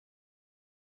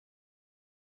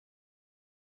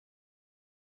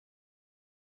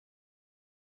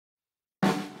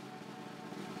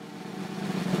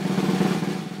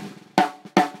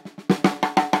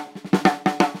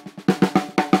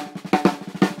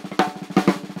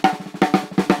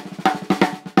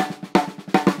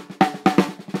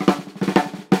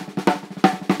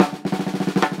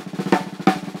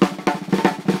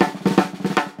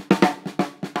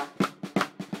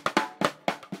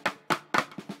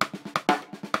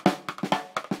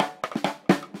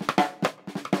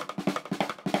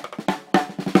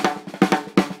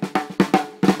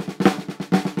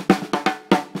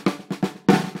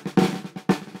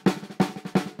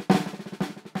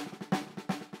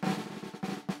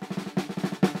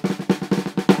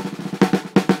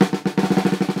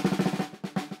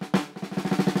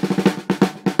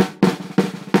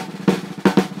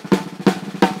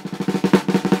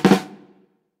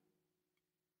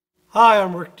Hi,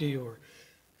 I'm Rick Dior,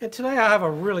 and today I have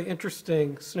a really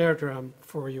interesting snare drum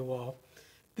for you all.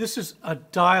 This is a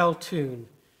Dialtune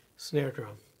snare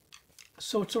drum.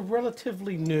 So it's a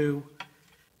relatively new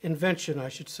invention, I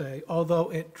should say, although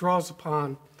it draws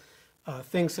upon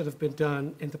things that have been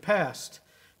done in the past,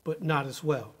 but not as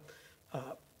well.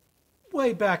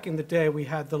 Way back in the day, we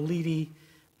had the Leedy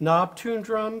knob tune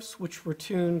drums, which were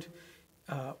tuned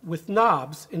with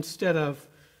knobs instead of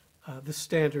the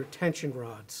standard tension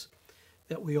rods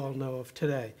that we all know of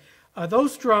today.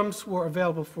 Those drums were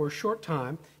available for a short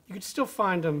time. You could still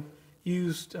find them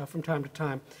used from time to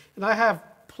time, and I have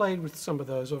played with some of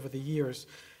those over the years.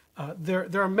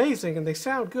 They're amazing and they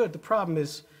sound good. The problem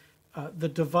is the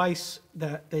device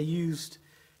that they used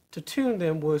to tune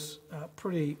them was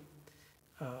pretty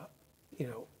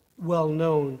well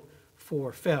known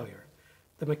for failure.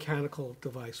 The mechanical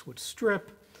device would strip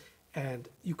and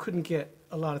you couldn't get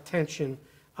a lot of tension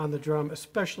on the drum,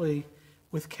 especially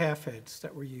with calf heads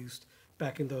that were used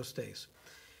back in those days.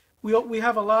 We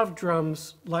have a lot of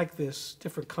drums like this,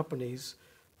 different companies.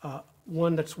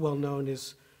 One that's well known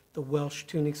is the Welsh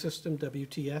Tuning System,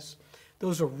 WTS.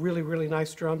 Those are really, really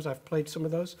nice drums. I've played some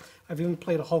of those. I've even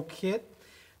played a whole kit.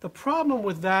 The problem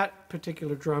with that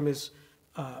particular drum is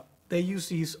they use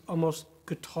these almost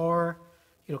guitar,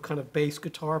 kind of bass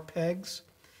guitar pegs,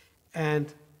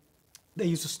 and they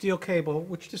use a steel cable,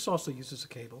 which this also uses a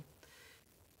cable.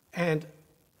 And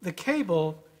the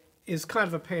cable is kind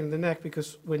of a pain in the neck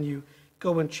because when you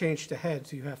go and change the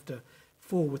heads, you have to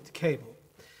fool with the cable.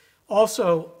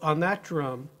 Also, on that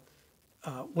drum,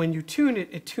 when you tune it,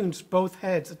 it tunes both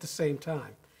heads at the same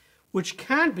time, which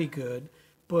can be good,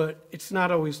 but it's not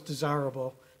always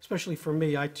desirable. Especially for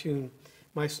me, I tune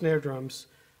my snare drums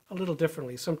a little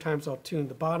differently. Sometimes I'll tune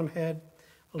the bottom head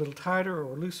a little tighter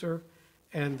or looser,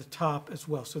 and the top as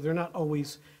well. So they're not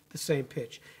always the same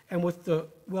pitch. And with the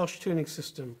Welsh tuning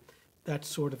system, that's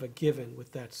sort of a given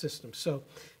with that system. So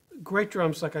great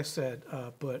drums, like I said,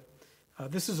 but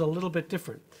this is a little bit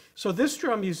different. So this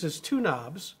drum uses two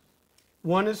knobs.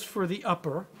 One is for the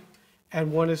upper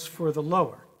and one is for the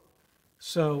lower.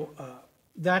 So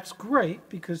that's great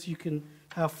because you can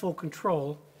have full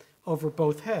control over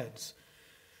both heads.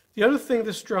 The other thing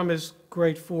this drum is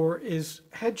great for is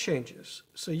head changes.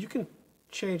 So you can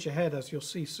change a head, as you'll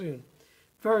see soon,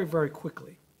 very, very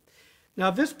quickly.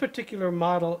 Now this particular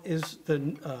model is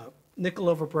the nickel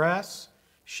over brass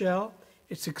shell.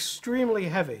 It's extremely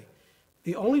heavy.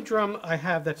 The only drum I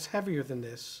have that's heavier than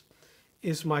this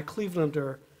is my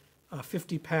Clevelander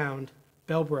 50-pound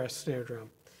bell brass snare drum.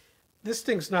 This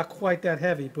thing's not quite that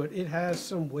heavy, but it has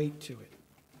some weight to it.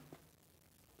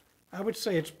 I would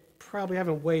say it's probably, I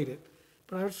haven't weighed it,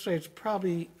 but I would say it's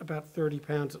probably about 30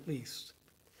 pounds at least.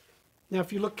 Now,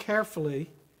 if you look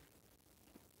carefully,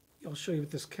 I'll show you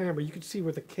with this camera, you can see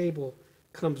where the cable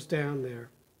comes down there.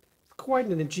 It's quite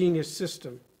an ingenious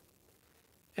system,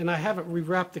 and I haven't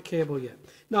rewrapped the cable yet.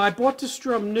 Now, I bought this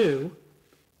drum new,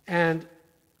 and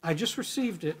I just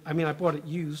received it. I mean, I bought it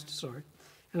used, sorry,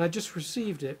 and I just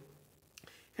received it,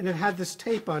 and it had this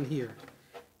tape on here,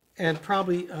 and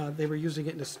probably they were using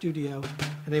it in a studio,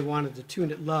 and they wanted to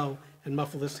tune it low and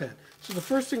muffle this head. So the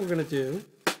first thing we're going to do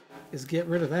is get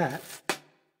rid of that.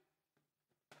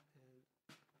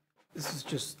 This is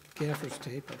just gaffer's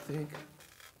tape, I think.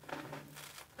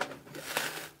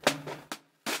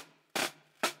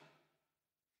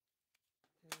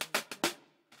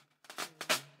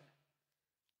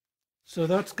 So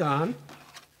that's gone.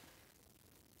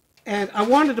 And I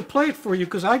wanted to play it for you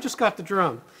because I just got the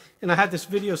drum. And I had this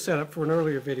video set up for an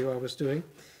earlier video I was doing.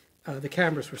 The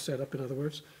cameras were set up, in other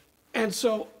words. And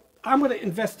so I'm going to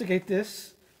investigate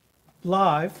this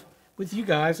live with you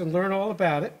guys and learn all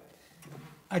about it.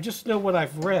 I just know what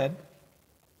I've read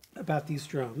about these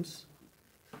drums,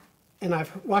 and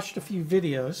I've watched a few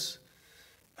videos.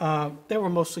 They were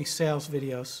mostly sales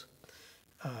videos,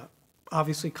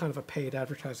 obviously kind of a paid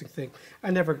advertising thing.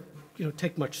 I never,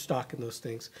 take much stock in those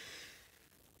things.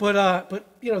 But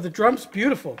the drum's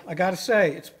beautiful. I got to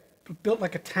say, it's built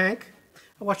like a tank.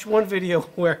 I watched one video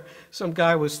where some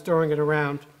guy was throwing it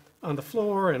around on the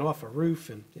floor and off a roof,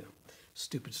 and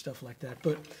stupid stuff like that.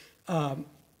 But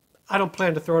I don't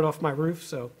plan to throw it off my roof,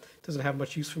 so it doesn't have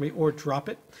much use for me, or drop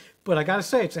it. But I got to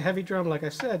say, it's a heavy drum, like I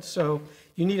said, so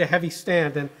you need a heavy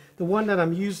stand. And the one that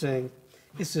I'm using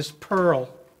is this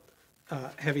Pearl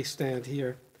heavy stand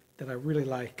here that I really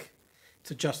like.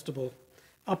 It's adjustable.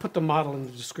 I'll put the model in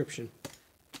the description.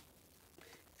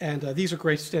 And these are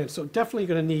great stands, so definitely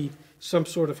going to need some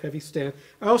sort of heavy stand.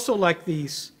 I also like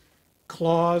these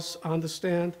claws on the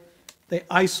stand. They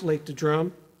isolate the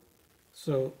drum,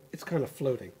 so it's kind of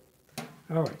floating.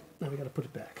 All right, now we got to put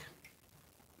it back.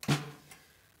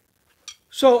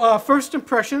 So first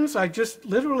impressions, I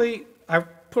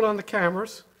put on the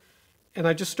cameras and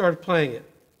I just started playing it.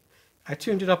 I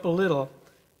tuned it up a little,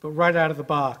 but right out of the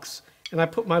box. And I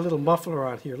put my little muffler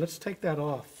on here. Let's take that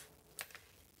off.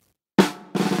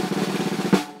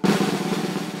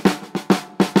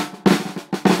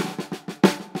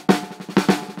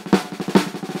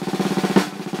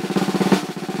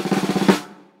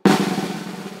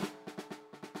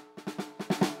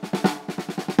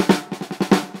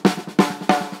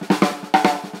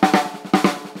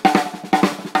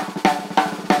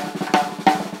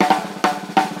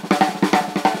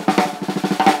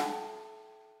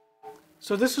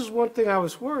 So this is one thing I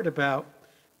was worried about,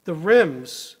 the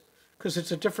rims, because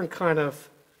it's a different kind of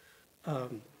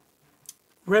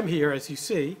rim here, as you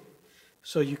see.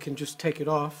 So you can just take it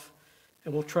off,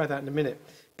 and we'll try that in a minute.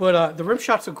 But the rim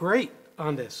shots are great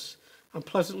on this. I'm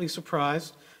pleasantly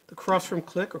surprised. The cross rim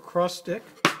click or cross stick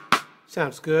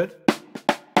sounds good.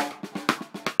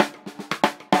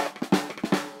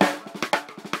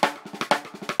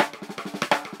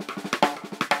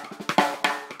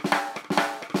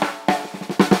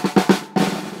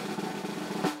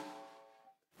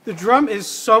 The drum is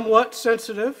somewhat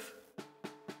sensitive,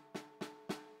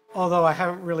 although I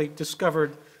haven't really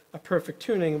discovered a perfect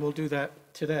tuning, and we'll do that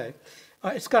today.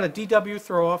 It's got a DW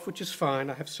throw-off, which is fine.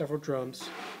 I have several drums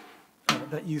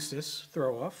that use this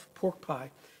throw-off, pork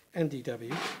pie and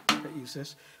DW that use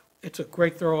this. It's a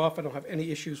great throw-off. I don't have any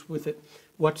issues with it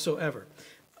whatsoever.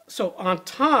 So on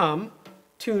tom,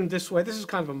 tuned this way, this is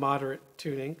kind of a moderate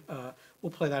tuning.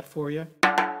 We'll play that for you.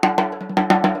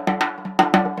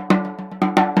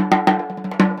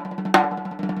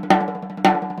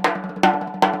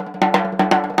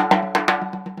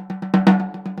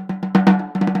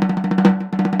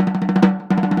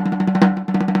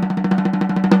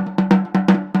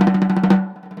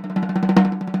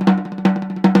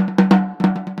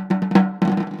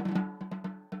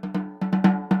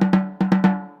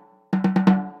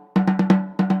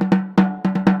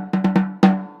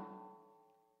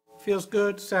 Feels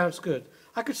good, sounds good.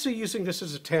 I could see using this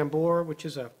as a tambour, which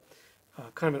is a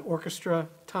kind of an orchestra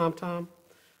tom-tom,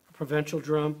 a provincial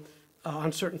drum,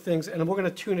 on certain things. And we're going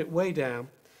to tune it way down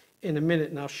in a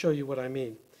minute, and I'll show you what I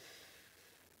mean.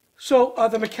 So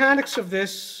the mechanics of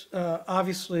this,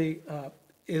 obviously,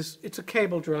 it's a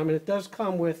cable drum, and it does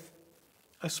come with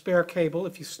a spare cable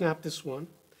if you snap this one,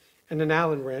 and an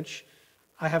Allen wrench.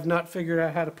 I have not figured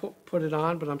out how to put it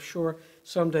on, but I'm sure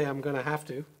someday I'm going to have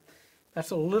to.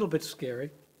 That's a little bit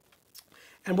scary.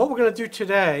 And what we're going to do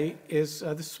today is,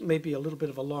 this may be a little bit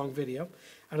of a long video.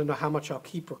 I don't know how much I'll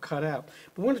keep or cut out.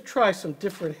 But we're going to try some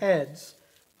different heads.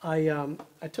 I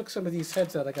took some of these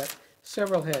heads out. I got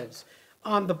several heads.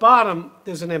 On the bottom,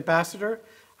 there's an Ambassador.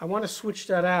 I want to switch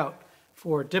that out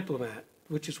for a Diplomat,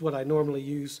 which is what I normally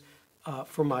use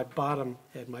for my bottom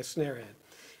head, my snare head.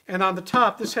 And on the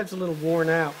top, this head's a little worn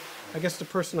out. I guess the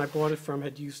person I bought it from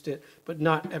had used it, but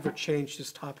not ever changed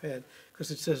his top head,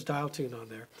 because it says Dialtune on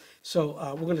there. So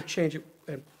we're going to change it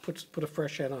and put a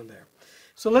fresh head on there.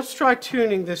 So let's try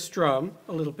tuning this drum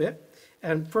a little bit.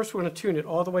 And first we're going to tune it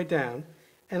all the way down.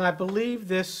 And I believe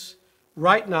this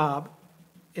right knob,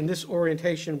 in this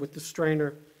orientation with the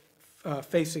strainer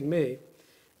facing me,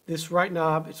 this right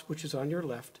knob, which is on your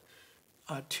left,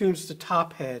 tunes the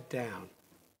top head down.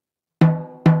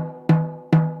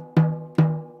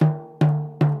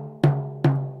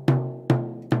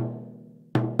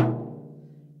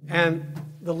 And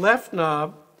the left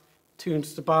knob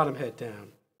tunes the bottom head down.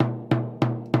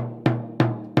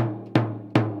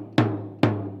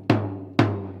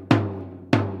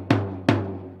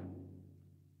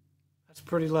 That's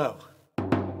pretty low.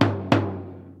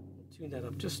 Tune that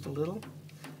up just a little,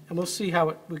 and we'll see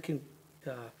how we can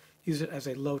use it as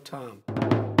a low tom.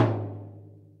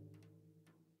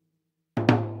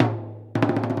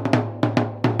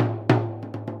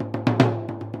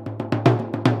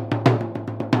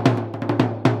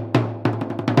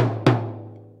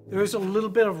 There is a little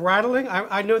bit of rattling.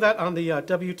 I know that on the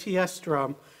WTS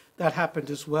drum, that happened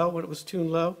as well when it was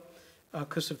tuned low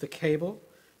because of the cable.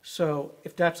 So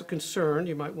if that's a concern,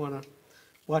 you might want to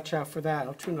watch out for that.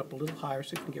 I'll tune it up a little higher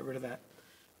so you can get rid of that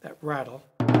rattle.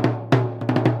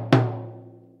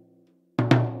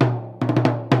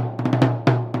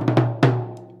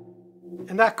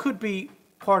 And that could be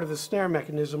part of the snare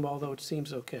mechanism, although it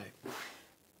seems okay.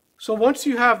 So once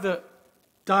you have the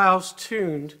dials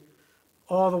tuned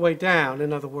all the way down,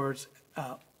 in other words,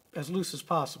 as loose as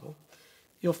possible,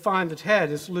 you'll find the head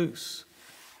is loose.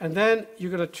 And then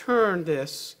you're going to turn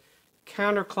this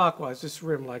counterclockwise, this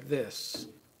rim like this.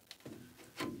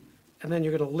 And then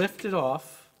you're going to lift it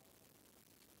off.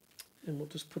 And we'll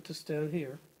just put this down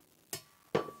here.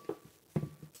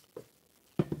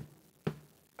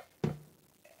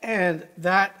 And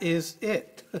that is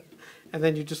it. And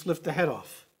then you just lift the head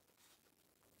off.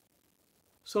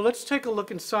 So let's take a look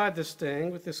inside this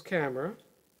thing with this camera.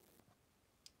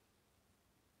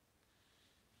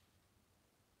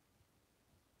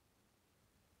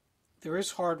 There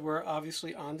is hardware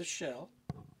obviously on the shell.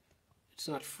 It's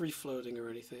not free floating or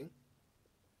anything.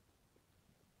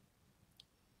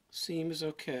 Seam is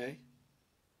okay.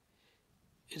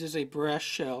 It is a brass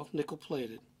shell, nickel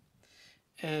plated.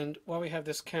 And while we have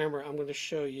this camera, I'm going to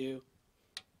show you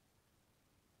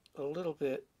a little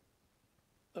bit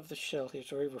of the shell here. It's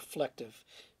very reflective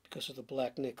because of the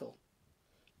black nickel.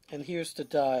 And here's the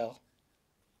dial.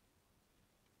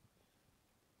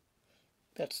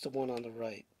 That's the one on the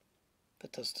right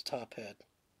that does the top head.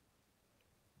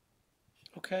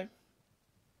 Okay?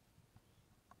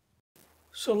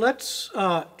 So let's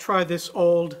try this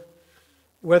old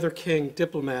Weather King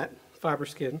Diplomat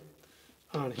Fiberskin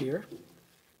on here.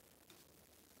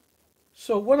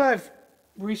 So what I've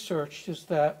researched is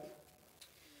that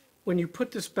when you put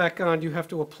this back on, you have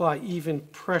to apply even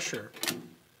pressure. It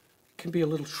can be a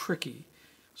little tricky.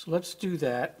 So let's do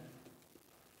that.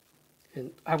 And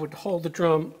I would hold the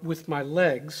drum with my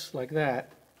legs like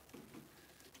that.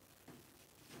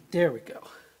 There we go.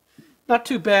 Not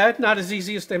too bad, not as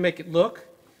easy as they make it look.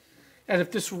 And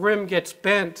if this rim gets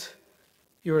bent,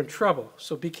 you're in trouble,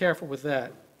 so be careful with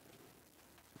that.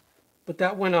 But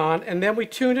that went on, and then we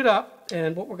tuned it up,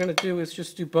 and what we're going to do is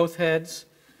just do both heads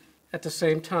at the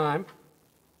same time.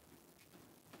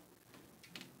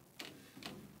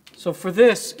 So for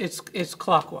this, it's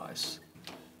clockwise,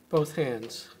 both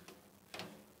hands.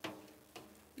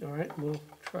 All right, we'll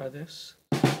try this.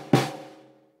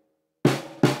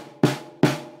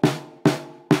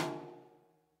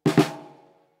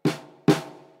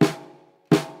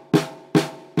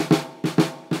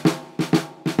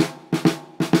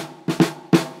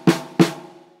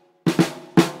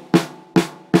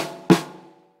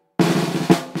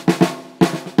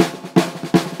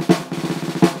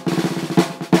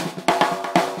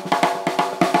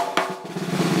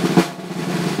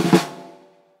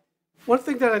 One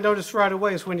thing that I noticed right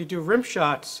away is when you do rim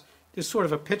shots, there's sort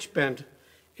of a pitch bend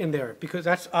in there, because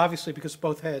that's obviously because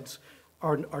both heads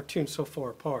are tuned so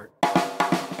far apart.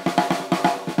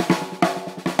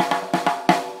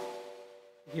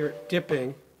 You're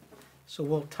dipping, so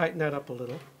we'll tighten that up a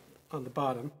little on the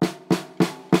bottom.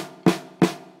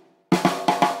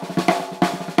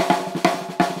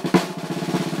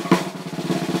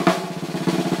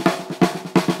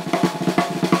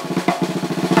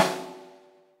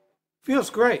 Feels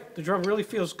great. The drum really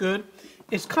feels good.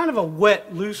 It's kind of a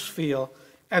wet, loose feel,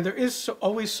 and there is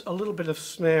always a little bit of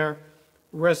snare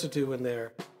residue in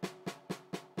there.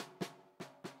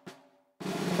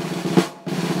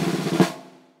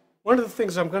 One of the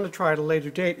things I'm going to try at a later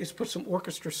date is put some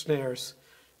orchestra snares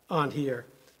on here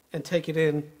and take it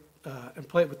in and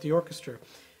play it with the orchestra.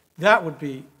 That would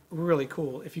be really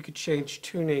cool if you could change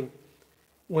tuning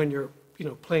when you're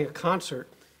playing a concert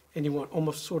and you want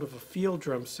almost sort of a field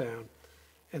drum sound.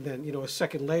 And then, a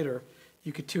second later,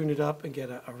 you could tune it up and get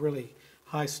a really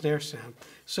high snare sound.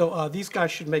 So these guys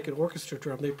should make an orchestra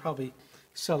drum. They probably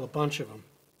sell a bunch of them.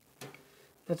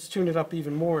 Let's tune it up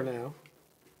even more now.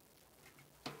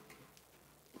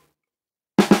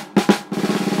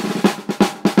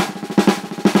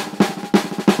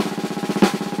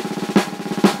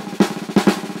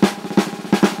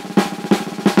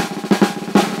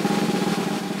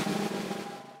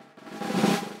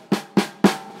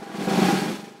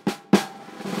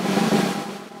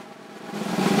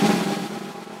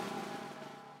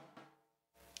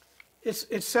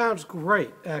 It sounds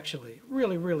great, actually.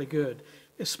 Really, really good,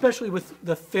 especially with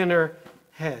the thinner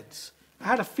heads. I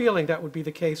had a feeling that would be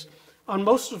the case on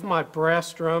most of my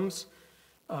brass drums,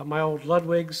 my old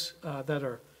Ludwigs that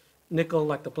are nickel,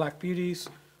 like the Black Beauties,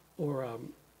 or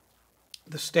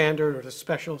the Standard or the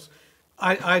Specials.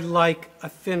 I like a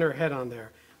thinner head on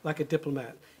there, like a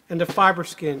Diplomat. And the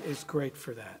Fiberskin is great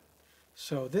for that.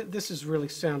 So this is really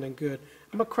sounding good.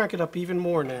 I'm going to crank it up even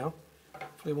more now.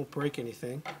 Hopefully it won't break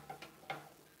anything.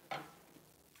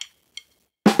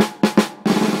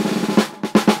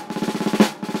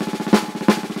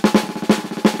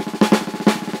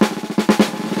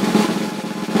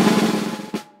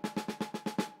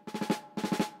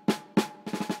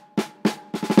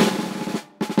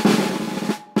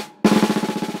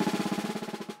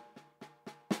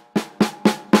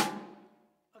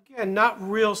 Again, not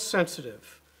real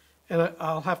sensitive, and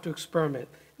I'll have to experiment.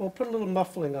 We'll put a little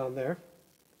muffling on there.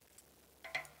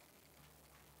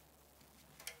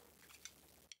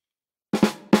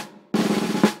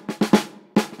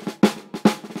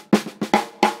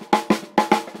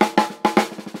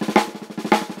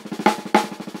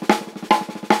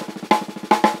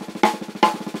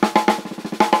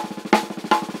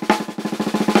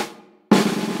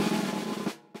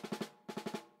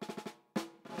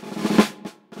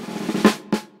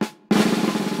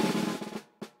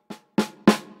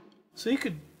 So you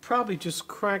could probably just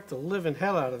crank the living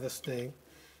hell out of this thing.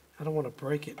 I don't want to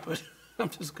break it, but I'm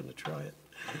just going to try it.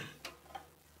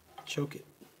 Choke it.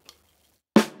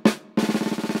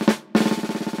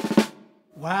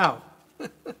 Wow,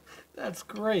 that's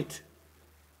great.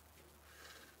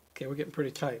 Okay, we're getting pretty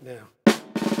tight now.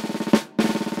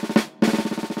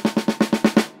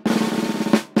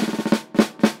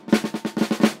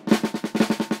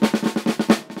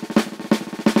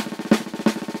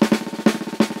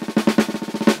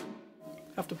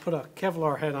 Have to put a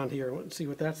Kevlar head on here and see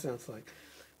what that sounds like.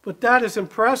 But that is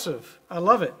impressive. I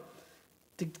love it.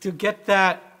 To get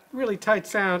that really tight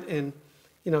sound in,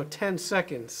 10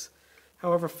 seconds,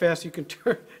 however fast you can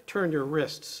turn your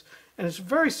wrists. And it's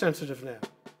very sensitive now.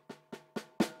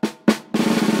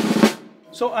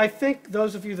 So I think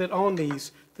those of you that own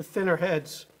these, the thinner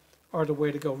heads are the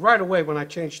way to go. Right away when I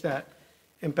changed that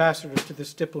Ambassador to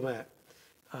this Diplomat,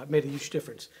 it made a huge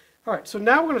difference. All right, so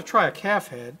now we're going to try a calf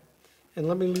head. And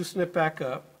let me loosen it back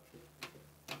up.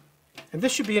 And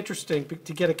this should be interesting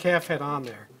to get a calf head on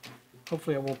there.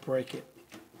 Hopefully I won't break it.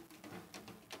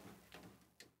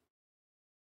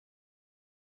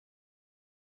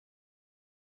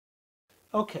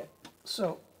 Okay,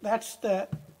 so that's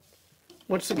that.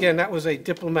 Once again, that was a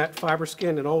Diplomat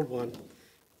Fiberskin, an old one,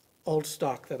 old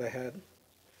stock that I had.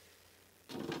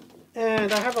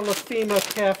 And I have a Lafima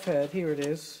calf head. Here it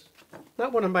is.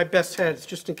 Not one of my best heads,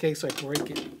 just in case I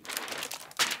break it.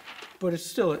 But it's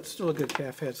still a good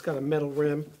calf head. It's got a metal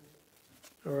rim.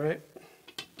 All right.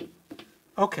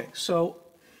 Okay, so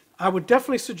I would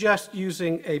definitely suggest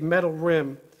using a metal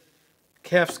rim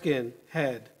calfskin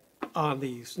head on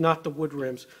these, not the wood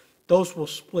rims. Those will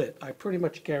split. I pretty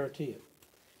much guarantee it.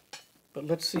 But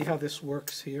let's see how this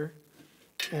works here.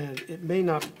 And it may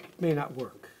not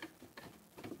work.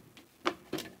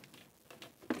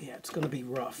 Yeah, it's going to be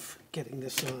rough getting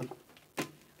this on.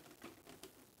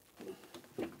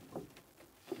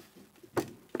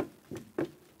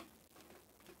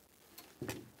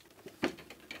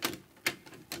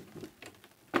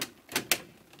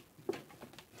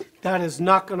 That is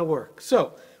not going to work.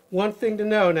 So, one thing to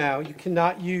know now, you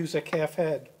cannot use a calf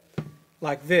head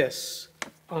like this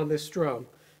on this drum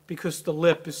because the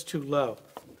lip is too low.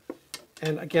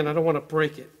 And again, I don't want to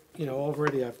break it.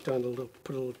 Already I've put a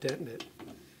little dent in it.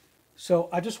 So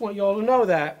I just want you all to know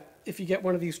that if you get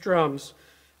one of these drums,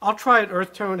 I'll try an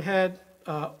earth tone head.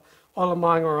 All of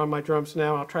mine are on my drums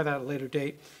now. I'll try that at a later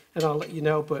date and I'll let you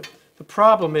know. But the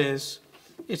problem is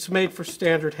it's made for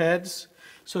standard heads.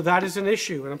 So that is an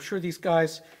issue, and I'm sure these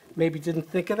guys maybe didn't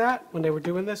think of that when they were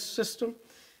doing this system,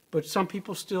 but some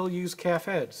people still use calf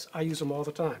heads. I use them all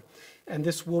the time, and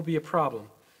this will be a problem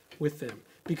with them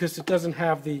because it doesn't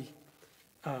have the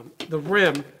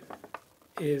rim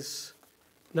is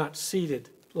not seated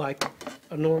like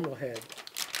a normal head.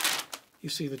 You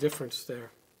see the difference there.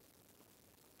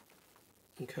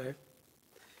 Okay.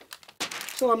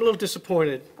 So I'm a little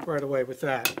disappointed right away with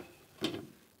that.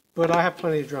 But I have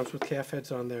plenty of drums with calf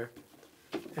heads on there,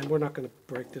 and we're not going to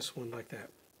break this one like that.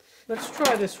 Let's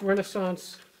try this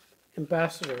Renaissance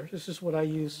Ambassador. This is what I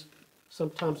use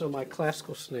sometimes on my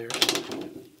classical snares.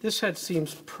 This head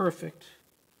seems perfect,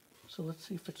 so let's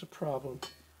see if it's a problem.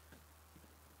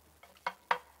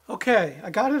 Okay, I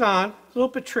got it on. A little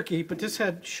bit tricky, but this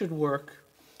head should work.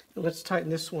 And let's tighten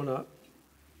this one up.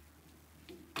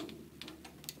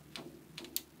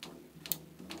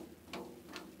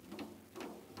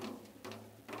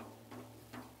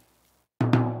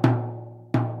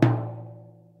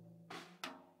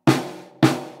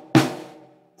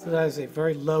 So that is a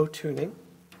very low tuning.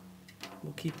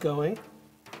 We'll keep going.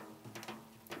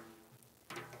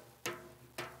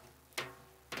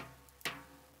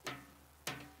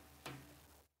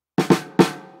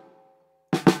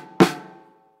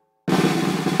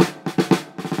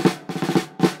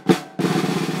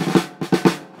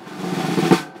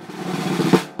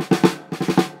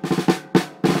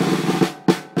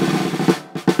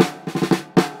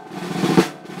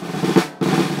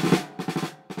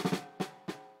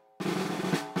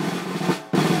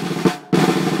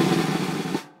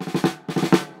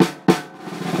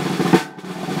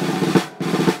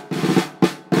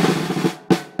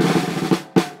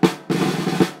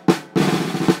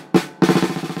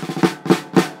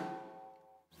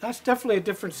 That's definitely a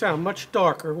different sound, much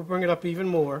darker. We'll bring it up even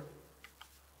more.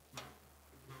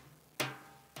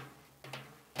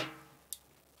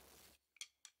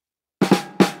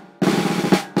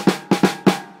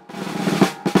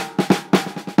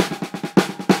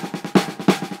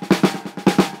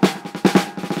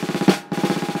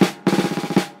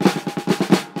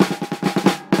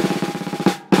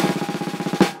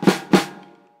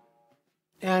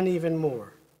 And even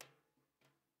more.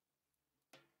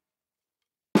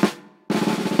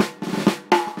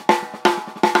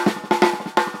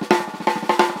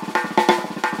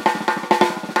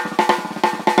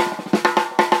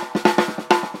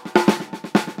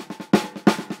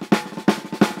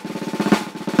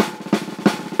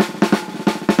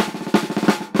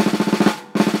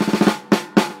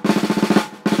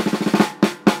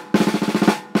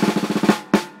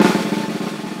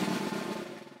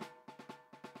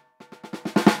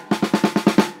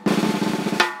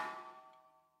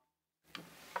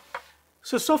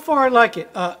 So far I like it.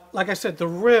 Like I said, the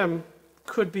rim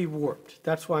could be warped.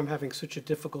 That's why I'm having such a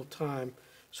difficult time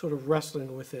sort of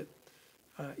wrestling with it.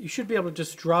 You should be able to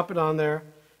just drop it on there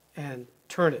and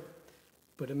turn it,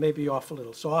 but it may be off a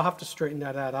little. So I'll have to straighten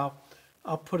that out.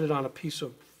 I'll put it on a piece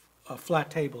of flat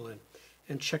table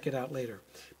and check it out later.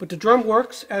 But the drum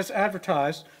works as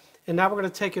advertised, and now we're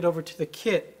going to take it over to the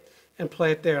kit and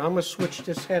play it there. I'm going to switch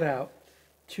this head out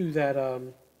to that,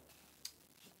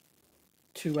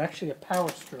 to actually a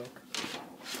Powerstroke.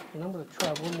 And I'm going to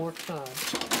try one more time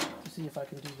to see if I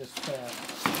can do this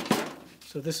fast.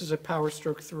 So this is a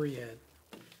Powerstroke 3 head.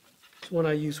 It's one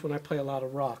I use when I play a lot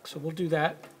of rock. So we'll do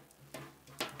that.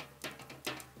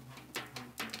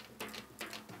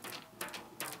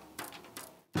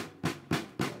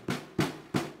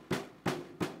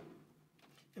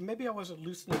 And maybe I wasn't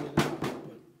loosening it enough,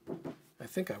 but I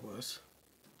think I was.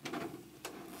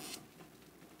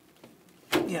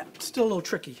 Yeah, it's still a little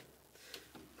tricky.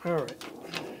 All right.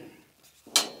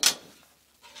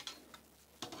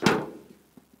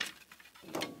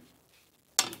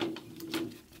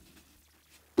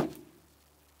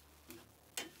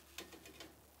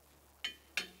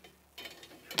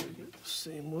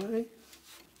 Same way.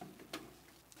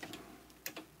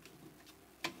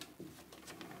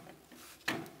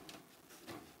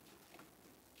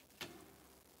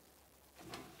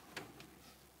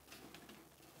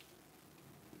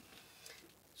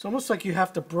 It's almost like you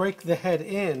have to break the head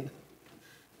in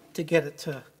to get it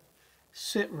to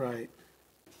sit right.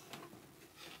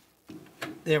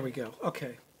 There we go.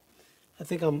 Okay. I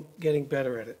think I'm getting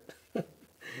better at it.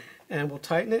 And we'll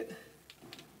tighten it.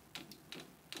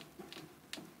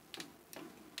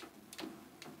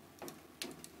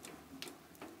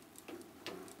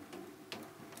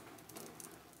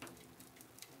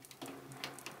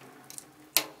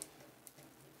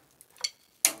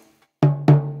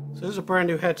 So this is a brand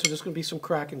new head, so there's going to be some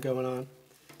cracking going on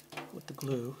with the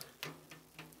glue.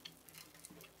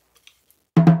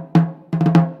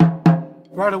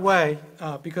 Right away,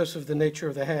 because of the nature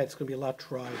of the head, it's going to be a lot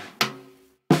drier.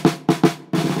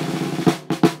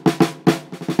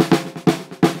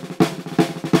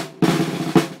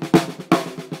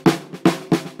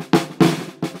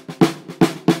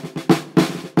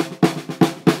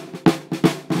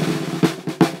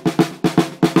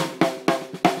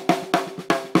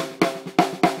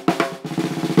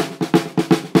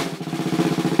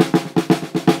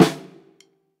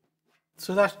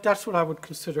 So that's what I would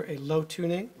consider a low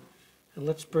tuning. And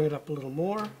let's bring it up a little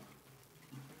more.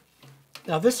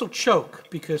 Now this will choke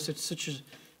because it's such a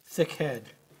thick head.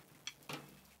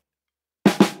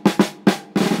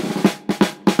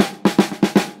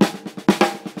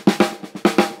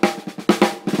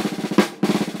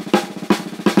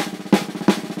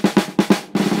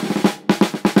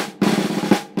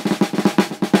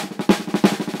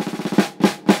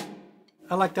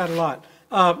 I like that a lot.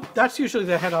 That's usually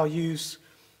the head I'll use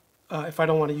if I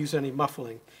don't want to use any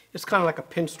muffling. It's kind of like a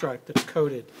pinstripe that's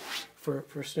coated for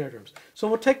snare drums. So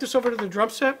we'll take this over to the drum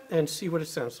set and see what it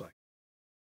sounds like.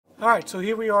 All right, so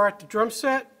here we are at the drum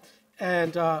set.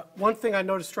 And one thing I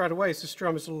noticed right away is this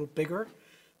drum is a little bigger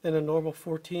than a normal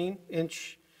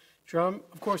 14-inch drum.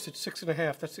 Of course, it's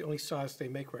 6.5. That's the only size they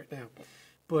make right now.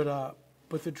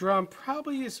 But the drum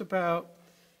probably is about,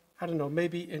 I don't know,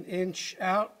 maybe an inch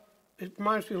out. It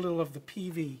reminds me a little of the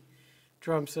PV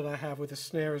drums that I have, where the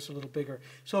snare is a little bigger.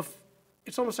 So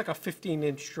it's almost like a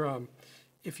 15-inch drum.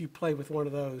 If you play with one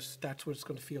of those, that's what it's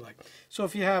going to feel like. So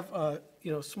if you have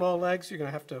small legs, you're going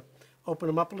to have to open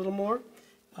them up a little more.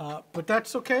 But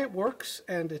that's okay. It works,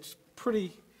 and it's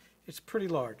pretty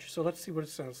large. So let's see what it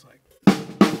sounds like.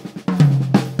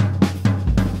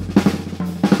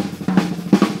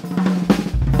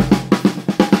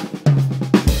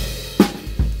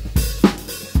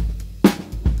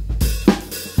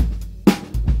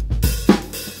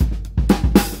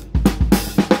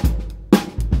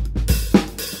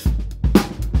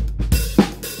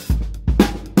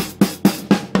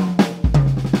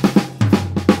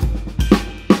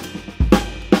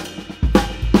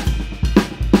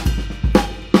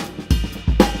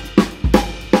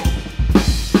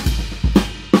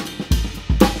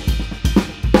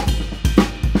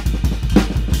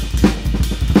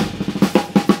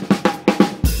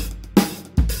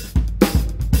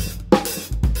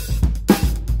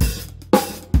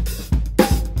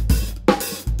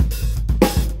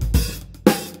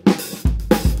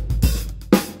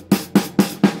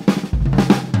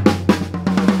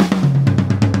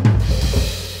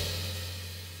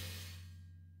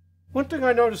 One thing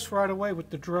I noticed right away with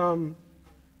the drum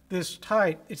this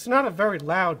tight, it's not a very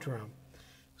loud drum.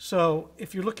 So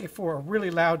if you're looking for a really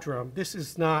loud drum, this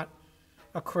is not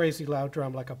a crazy loud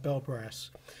drum like a bell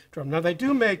brass drum. Now they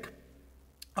do make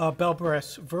a bell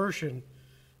brass version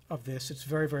of this. It's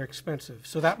very, very expensive,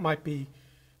 so that might be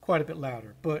quite a bit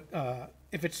louder. But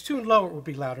if it's tuned low, it would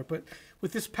be louder. But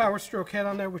with this Powerstroke head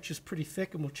on there, which is pretty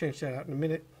thick, and we'll change that out in a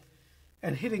minute,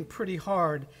 and hitting pretty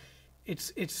hard,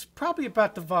 it's probably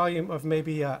about the volume of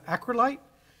maybe Acrolite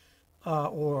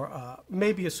or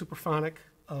maybe a Superphonic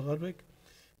Ludwig,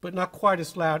 but not quite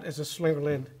as loud as a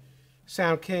Slingerland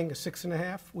Sound King, a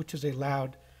 6.5, which is a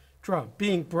loud drum,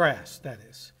 being brass, that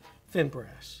is, thin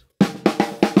brass.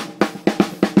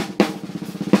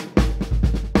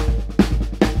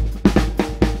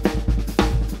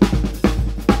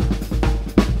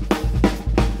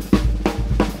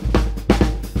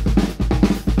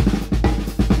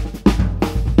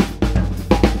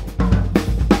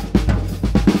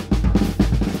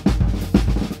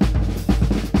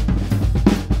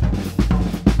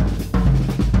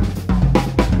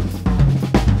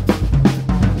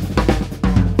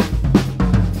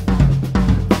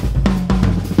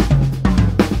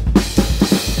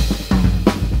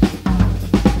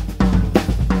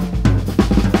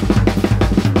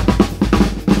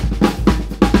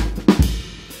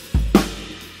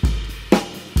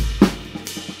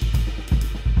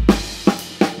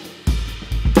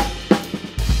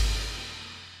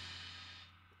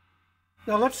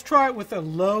 Now let's try it with a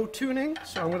low tuning.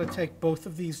 So I'm going to take both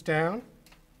of these down,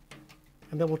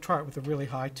 and then we'll try it with a really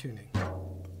high tuning.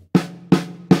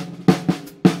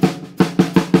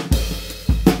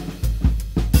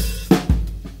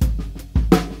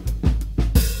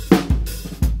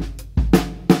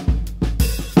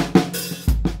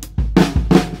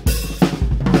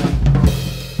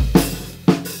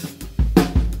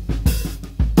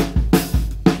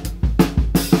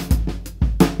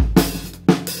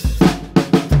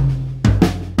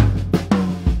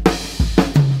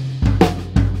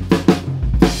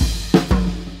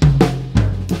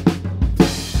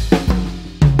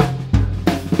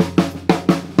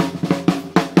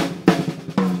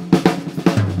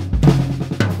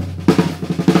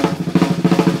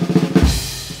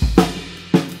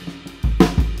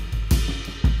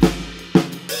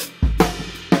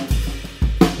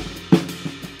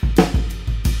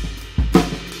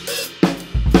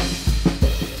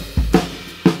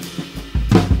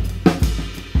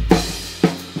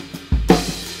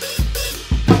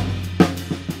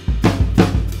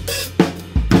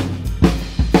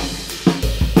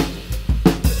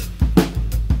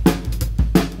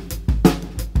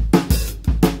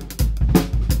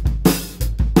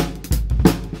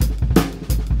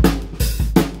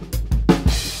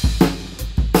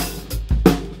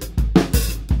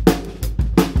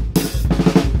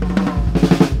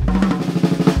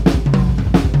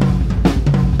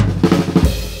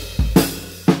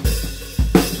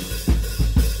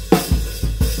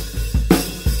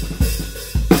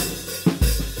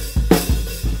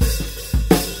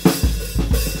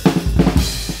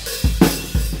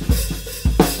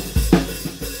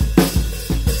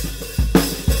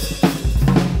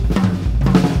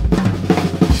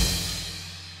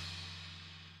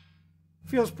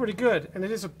 Feels pretty good, and it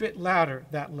is a bit louder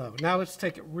that low. Now let's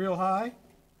take it real high.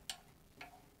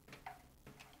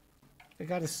 I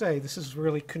gotta say, this is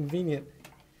really convenient,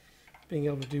 being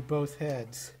able to do both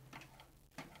heads.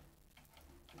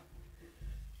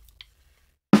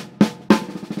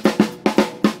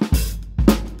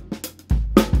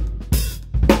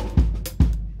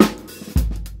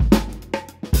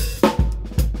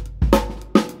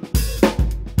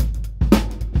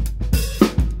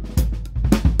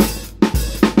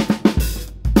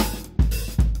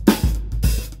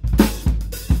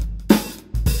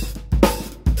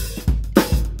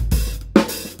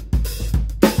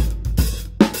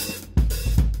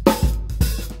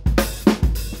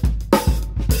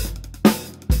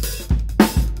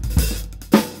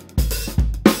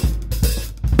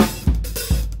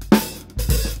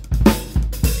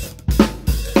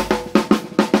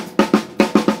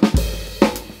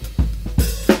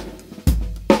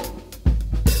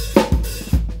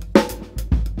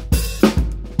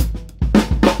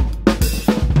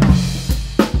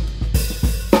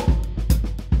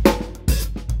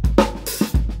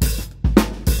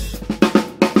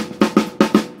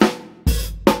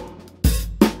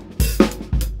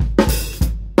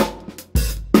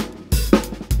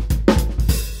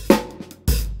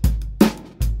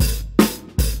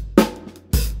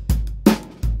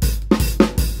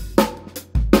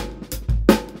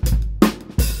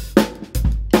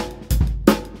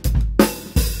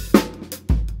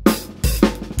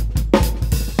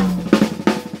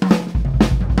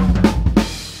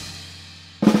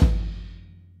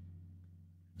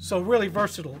 So really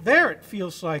versatile. There it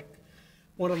feels like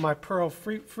one of my Pearl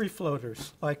free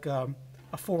floaters, like a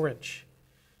 4-inch.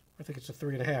 I think it's a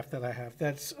 3.5 that I have.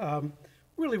 That's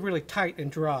really, really tight and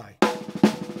dry.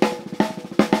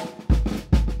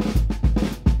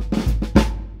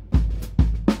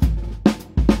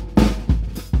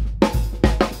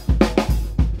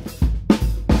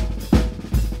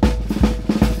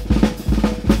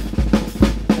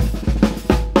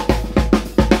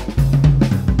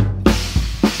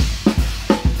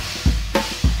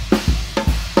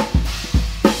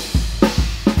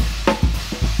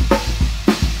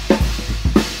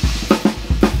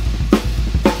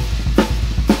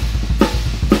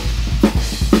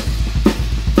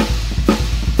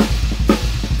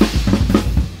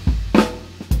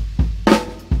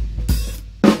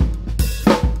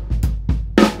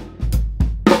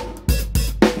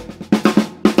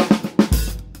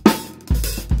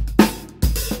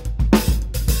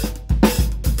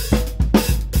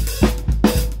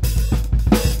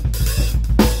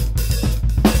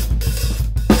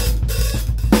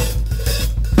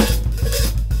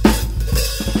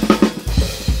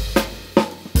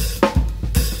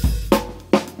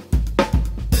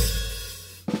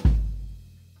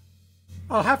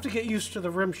 I'll have to get used to the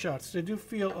rim shots. They do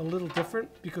feel a little different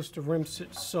because the rim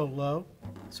sits so low.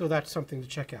 So that's something to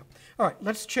check out. All right,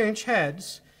 let's change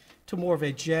heads to more of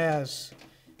a jazz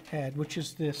head, which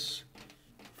is this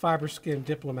Fiberskin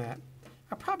Diplomat.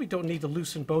 I probably don't need to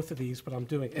loosen both of these, but I'm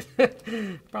doing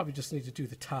it. Probably just need to do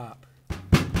the top.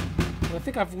 And I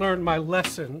think I've learned my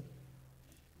lesson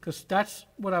because that's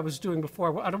what I was doing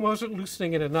before. I wasn't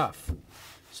loosening it enough.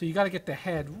 So you got to get the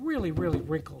head really, really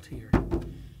wrinkled here.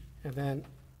 And then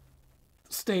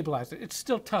stabilize it. It's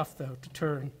still tough, though, to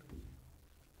turn.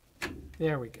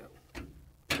 There we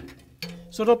go.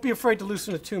 So don't be afraid to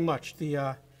loosen it too much.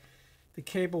 The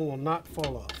cable will not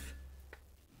fall off.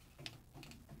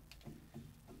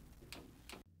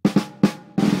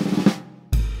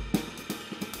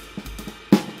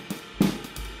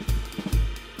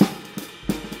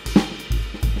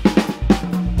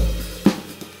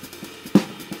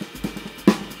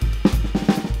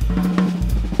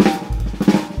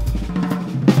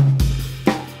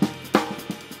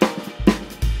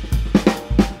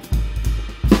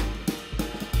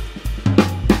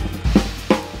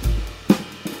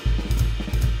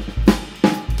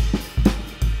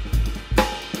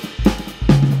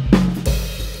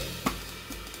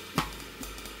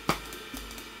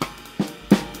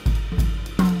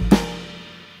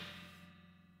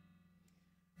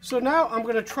 So now I'm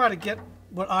going to try to get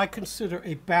what I consider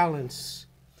a balance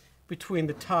between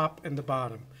the top and the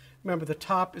bottom. Remember, the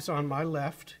top is on my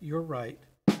left, your right.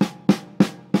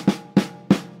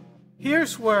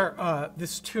 Here's where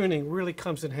this tuning really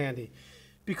comes in handy,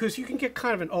 because you can get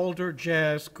kind of an older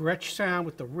jazz Gretsch sound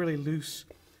with the really loose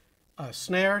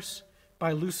snares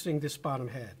by loosening this bottom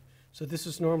head. So this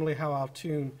is normally how I'll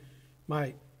tune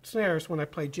my snares when I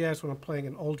play jazz, when I'm playing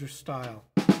an older style.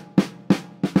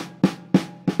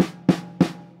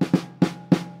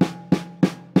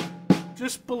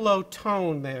 Just below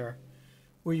tone there,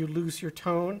 where you lose your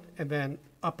tone, and then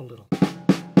up a little.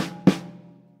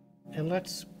 And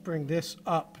let's bring this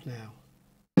up now.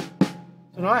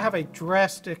 So now I have a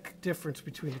drastic difference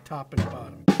between the top and the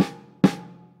bottom.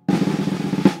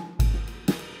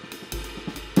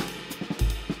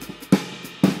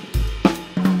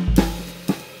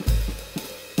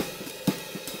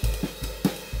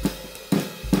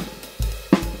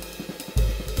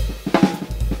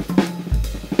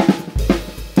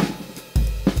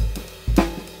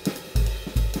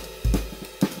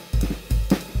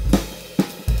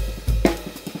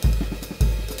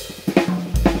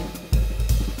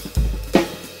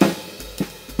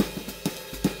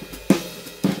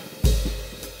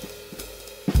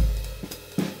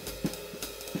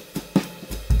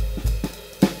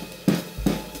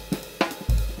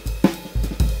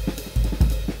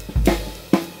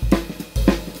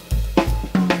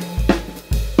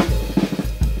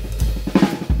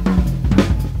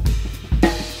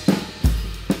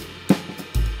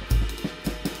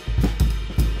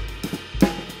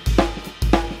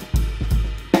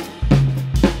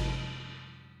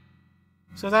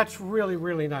 So that's really,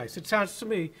 really nice. It sounds to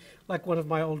me like one of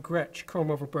my old Gretsch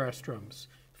chrome over brass drums,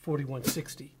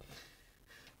 4160.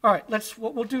 All right,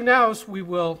 what we'll do now is we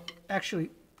will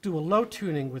actually do a low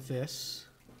tuning with this.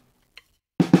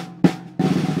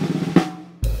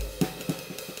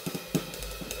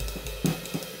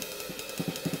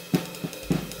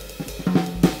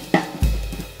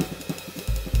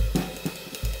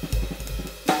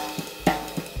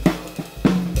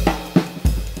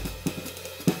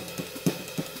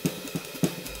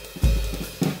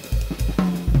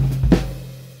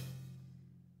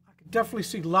 definitely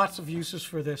see lots of uses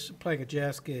for this playing a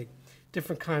jazz gig,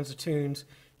 different kinds of tunes,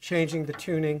 changing the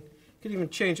tuning. You can even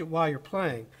change it while you're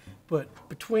playing, but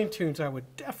between tunes I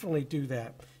would definitely do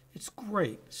that. It's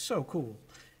great, so cool.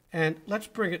 And let's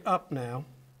bring it up now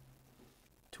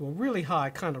to a really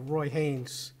high kind of Roy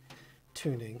Haynes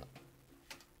tuning.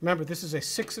 Remember, this is a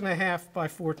 6.5 by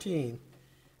 14,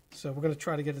 so we're going to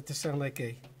try to get it to sound like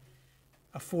a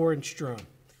 4-inch drum.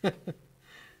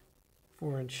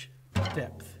 4-inch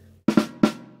depth.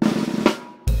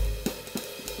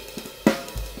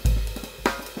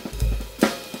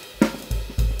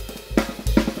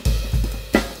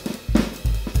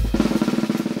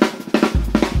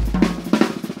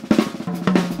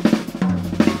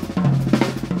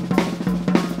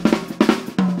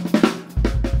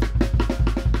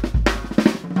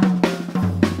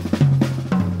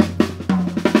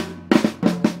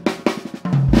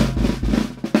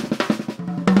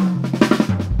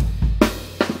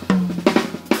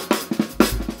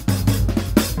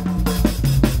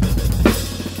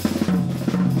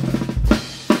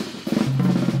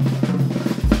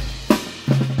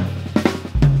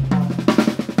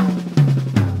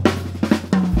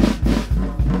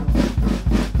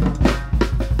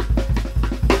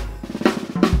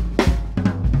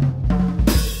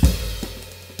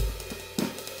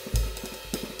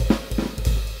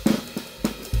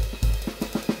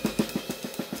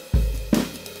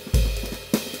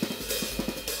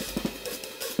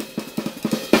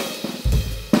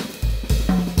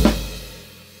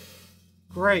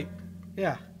 Great.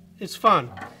 Yeah, it's fun.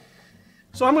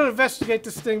 So I'm going to investigate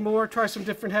this thing more, try some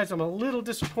different heads. I'm a little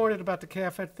disappointed about the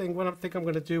calf head thing. What I think I'm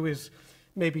going to do is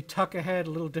maybe tuck a head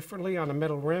a little differently on a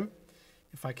metal rim,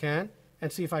 if I can,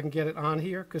 and see if I can get it on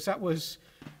here, because that was,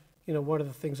 you know, one of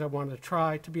the things I wanted to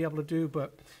try to be able to do.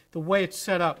 But the way it's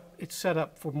set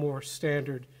up for more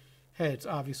standard heads,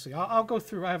 obviously. I'll go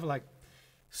through, I have like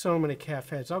so many calf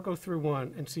heads. I'll go through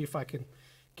one and see if I can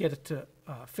get it to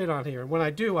fit on here. And when I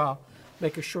do, I'll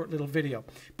make a short little video.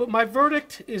 But my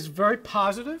verdict is very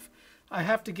positive. I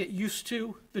have to get used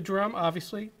to the drum,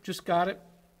 obviously. Just got it.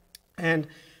 And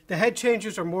the head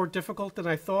changes are more difficult than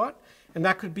I thought. And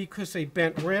that could be because they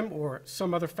bent rim or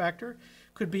some other factor.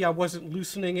 Could be I wasn't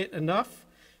loosening it enough.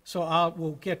 So I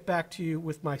will get back to you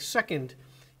with my second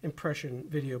impression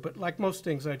video. But like most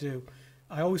things I do,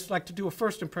 I always like to do a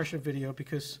first impression video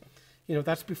because, you know,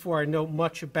 that's before I know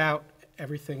much about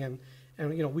everything, and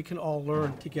you know, we can all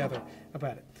learn together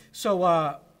about it. So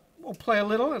we'll play a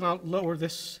little, and I'll lower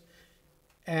this.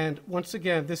 And once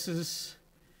again, this is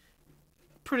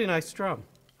a pretty nice drum,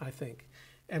 I think.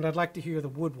 And I'd like to hear the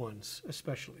wood ones,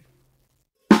 especially.